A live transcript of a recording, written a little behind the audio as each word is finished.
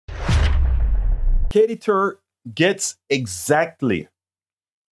Katy Tur gets exactly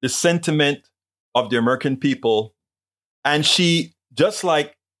the sentiment of the American people. And she, just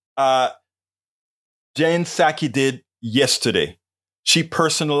like Jen Psaki did yesterday, she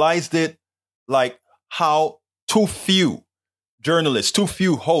personalized it like how too few journalists, too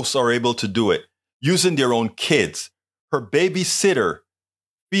few hosts are able to do it, using their own kids. Her babysitter,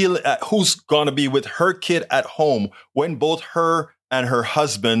 who's going to be with her kid at home when both her and her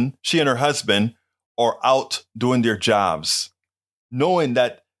husband, she and her husband, are out doing their jobs, knowing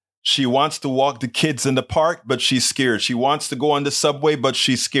that she wants to walk the kids in the park, but she's scared. She wants to go on the subway, but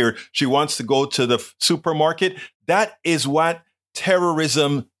she's scared. She wants to go to the supermarket. That is what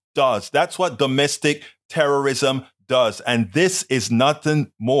terrorism does. That's what domestic terrorism does. And this is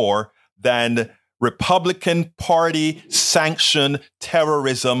nothing more than Republican Party sanctioned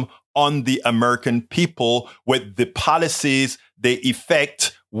terrorism on the American people with the policies they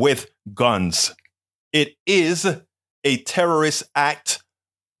effect with guns. It is a terrorist act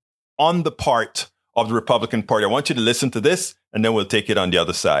on the part of the Republican Party. I want you to listen to this, and then we'll take it on the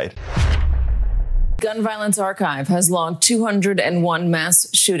other side. Gun Violence Archive has logged 201 mass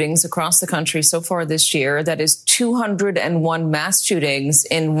shootings across the country so far this year. That is 201 mass shootings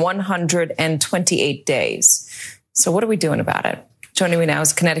in 128 days. So what are we doing about it? Joining me now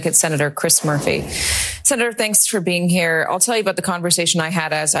is Connecticut Senator Chris Murphy. Senator, thanks for being here. I'll tell you about the conversation I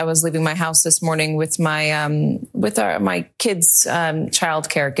had as I was leaving my house this morning with my my kid's child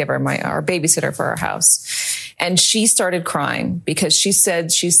caregiver, our babysitter for our house. And she started crying because she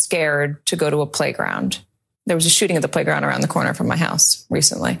said she's scared to go to a playground. There was a shooting at the playground around the corner from my house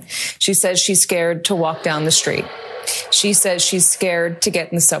recently. She says she's scared to walk down the street. She says she's scared to get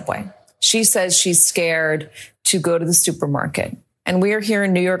in the subway. She says she's scared to go to the supermarket. And we are here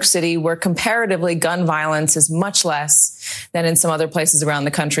in New York City, where comparatively gun violence is much less than in some other places around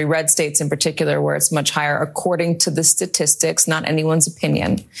the country, red states in particular, where it's much higher, according to the statistics, not anyone's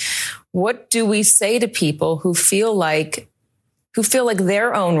opinion. What do we say to people who feel like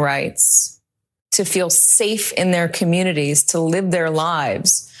their own rights to feel safe in their communities, to live their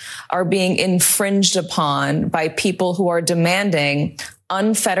lives, are being infringed upon by people who are demanding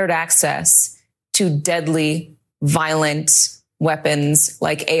unfettered access to deadly, violent weapons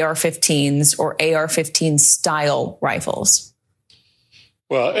like AR-15s or AR-15 style rifles?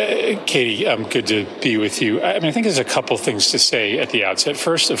 Well, Katie, good to be with you. I mean, I think there's a couple things to say at the outset.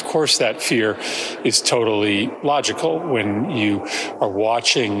 First, of course, that fear is totally logical when you are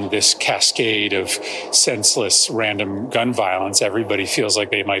watching this cascade of senseless, random gun violence. Everybody feels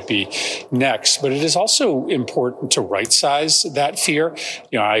like they might be next. But it is also important to right-size that fear.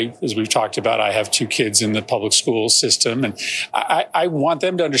 You know, as we've talked about, I have two kids in the public school system, and I want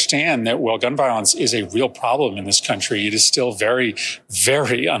them to understand that while gun violence is a real problem in this country, it is still very, very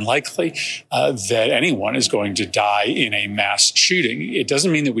unlikely that anyone is going to die in a mass shooting. It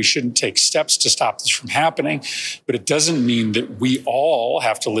doesn't mean that we shouldn't take steps to stop this from happening, but it doesn't mean that we all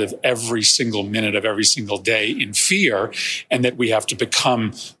have to live every single minute of every single day in fear, and that we have to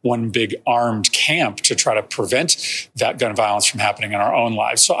become one big armed camp to try to prevent that gun violence from happening in our own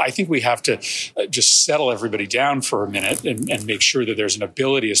lives. So I think we have to just settle everybody down for a minute and make sure that there's an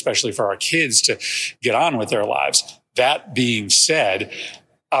ability, especially for our kids, to get on with their lives. That being said,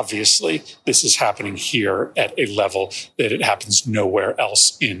 obviously, this is happening here at a level that it happens nowhere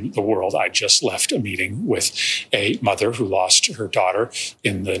else in the world. I just left a meeting with a mother who lost her daughter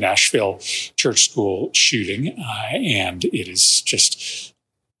in the Nashville church school shooting, and it is just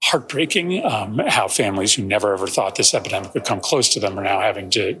heartbreaking how families who never ever thought this epidemic would come close to them are now having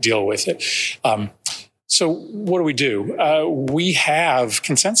to deal with it. So what do? We have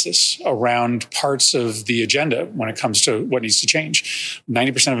consensus around parts of the agenda when it comes to what needs to change.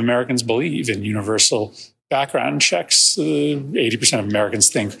 90% of Americans believe in universal background checks. 80% of Americans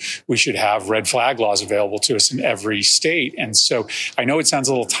think we should have red flag laws available to us in every state. And so I know it sounds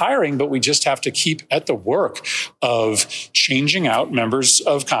a little tiring, but we just have to keep at the work of changing out members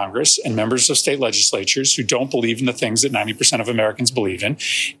of Congress and members of state legislatures who don't believe in the things that 90% of Americans believe in,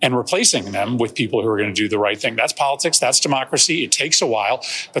 and replacing them with people who are going to do the right thing. That's politics. That's democracy. It takes a while,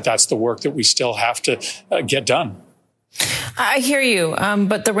 but that's the work that we still have to get done. I hear you,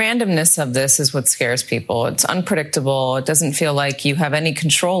 but the randomness of this is what scares people. It's unpredictable. It doesn't feel like you have any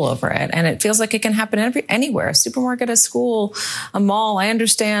control over it, and it feels like it can happen anywhere. A supermarket, a school, a mall. I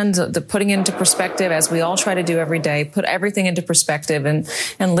understand the putting into perspective, as we all try to do every day, put everything into perspective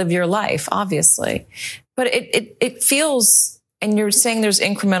and live your life, obviously. But it feels, and you're saying there's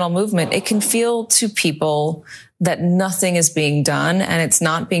incremental movement, it can feel to people that nothing is being done and it's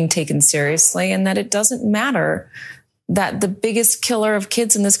not being taken seriously, and that it doesn't matter that the biggest killer of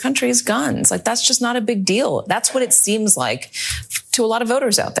kids in this country is guns. Like, that's just not a big deal. That's what it seems like to a lot of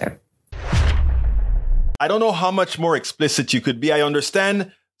voters out there. I don't know how much more explicit you could be. I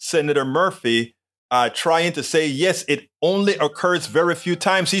understand Senator Murphy trying to say, yes, it only occurs very few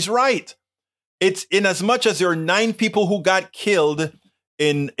times. He's right. It's in as much as there are 9 people who got killed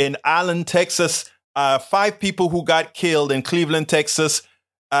in Allen, Texas, 5 people who got killed in Cleveland, Texas,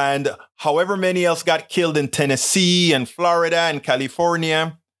 and however many else got killed in Tennessee and Florida and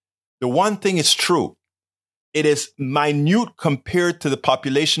California. The one thing is true. It is minute compared to the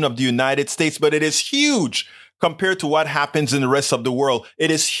population of the United States, but it is huge compared to what happens in the rest of the world.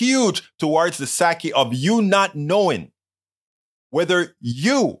 It is huge towards the psyche of you not knowing whether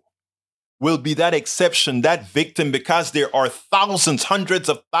you will be that exception, that victim, because there are thousands, hundreds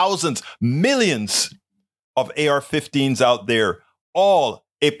of thousands, millions of AR-15s out there, all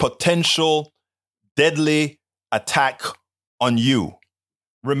a potential deadly attack on you.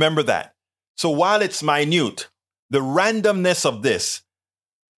 Remember that. So while it's minute, the randomness of this,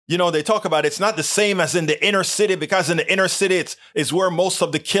 you know, they talk about it's not the same as in the inner city, because in the inner city, it's where most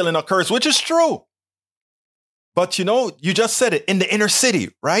of the killing occurs, which is true. But, you know, you just said it, in the inner city,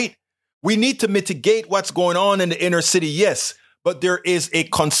 right? We need to mitigate what's going on in the inner city, yes, but there is a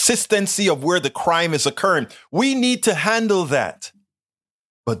consistency of where the crime is occurring. We need to handle that.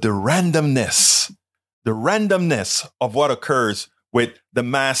 But the randomness of what occurs with the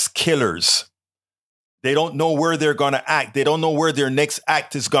mass killers, they don't know where they're going to act. They don't know where their next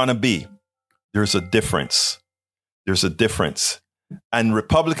act is going to be. There's a difference. There's a difference. And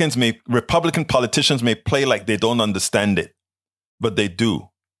Republican politicians may play like they don't understand it, but they do.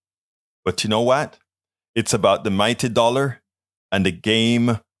 But you know what? It's about the mighty dollar and the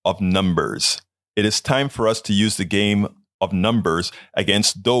game of numbers. It is time for us to use the game of numbers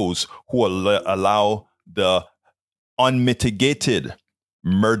against those who allow the unmitigated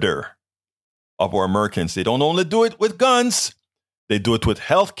murder of our Americans. They don't only do it with guns, they do it with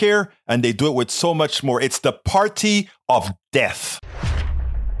healthcare, and they do it with so much more. It's the party of death.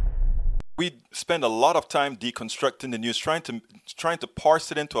 We spend a lot of time deconstructing the news, trying to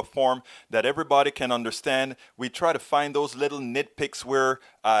parse it into a form that everybody can understand. We try to find those little nitpicks where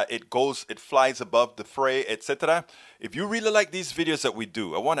it flies above the fray, etc. If you really like these videos that we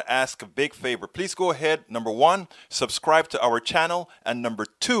do, I want to ask a big favor. Please go ahead, number 1, subscribe to our channel, and number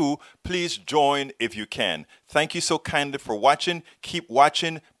 2, please join if you can. Thank you so kindly for watching. Keep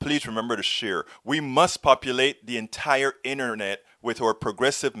watching. Please remember to share. We must populate the entire internet with our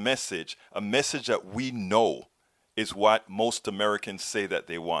progressive message, a message that we know is what most Americans say that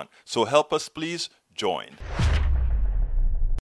they want. So help us, please join.